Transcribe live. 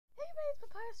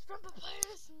podcast from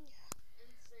Papyrus and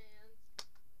Sans.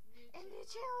 and the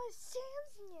channel is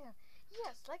Sans.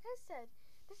 Yes, like I said,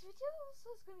 this video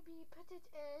also is going to be put it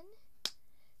in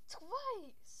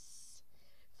twice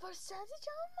for Sans'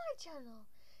 channel and my channel.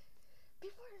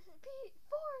 Before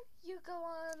you go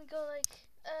like,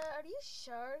 are you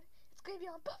sure? It's going to be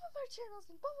on both of our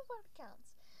channels and both of our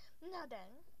accounts. Now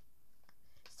then,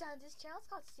 Sans' channel is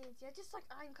called Sans, just like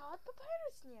I'm called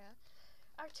Papyrus.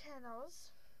 Our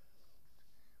channels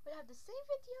will have the same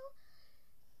video,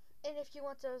 and if you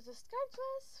want to subscribe to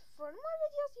us for more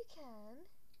videos, you can.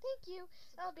 Thank you.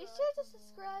 Now be sure to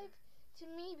subscribe to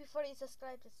me before you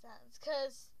subscribe to Sans,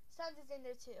 because Sans is in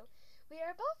there too. We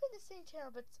are both in the same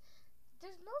channel, but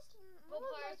there's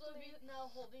Papyrus will be now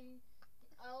holding.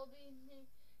 I'll be.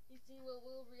 You see what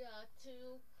we'll react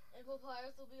to, and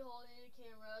Papyrus will be holding the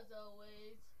camera as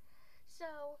always.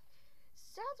 So,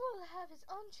 Sans will have his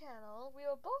own channel. We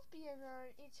will both be in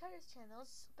each other's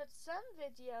channels, but some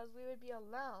videos we would be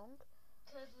alone.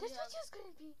 This video is going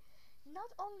to be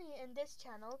not only in this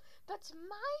channel, but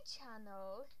my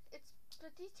channel.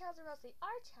 But these channels are mostly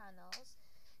our channels.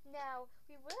 Now,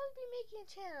 we will be making a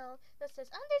channel that says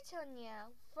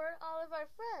Undertone for all of our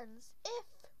friends, if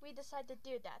we decide to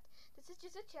do that. This is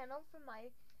just a channel for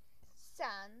my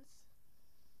Sans.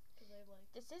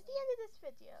 This is the end of this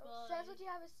video. Bye. Sans, would you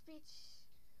have a speech?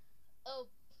 Oh,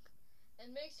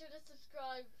 and make sure to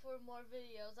subscribe for more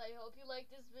videos. I hope you like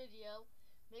this video.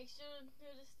 Make sure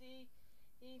to see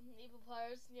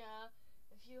Papyrus.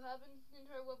 If you haven't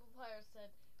heard what Papyrus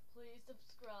said, please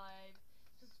subscribe.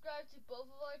 Subscribe to both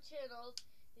of our channels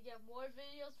to get more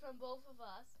videos from both of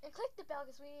us. And click the bell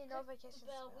because we need a notification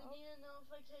bell. We need a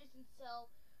notification cell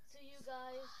so you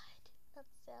guys. Not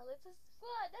cell. It's a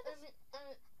what?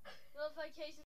 That's notification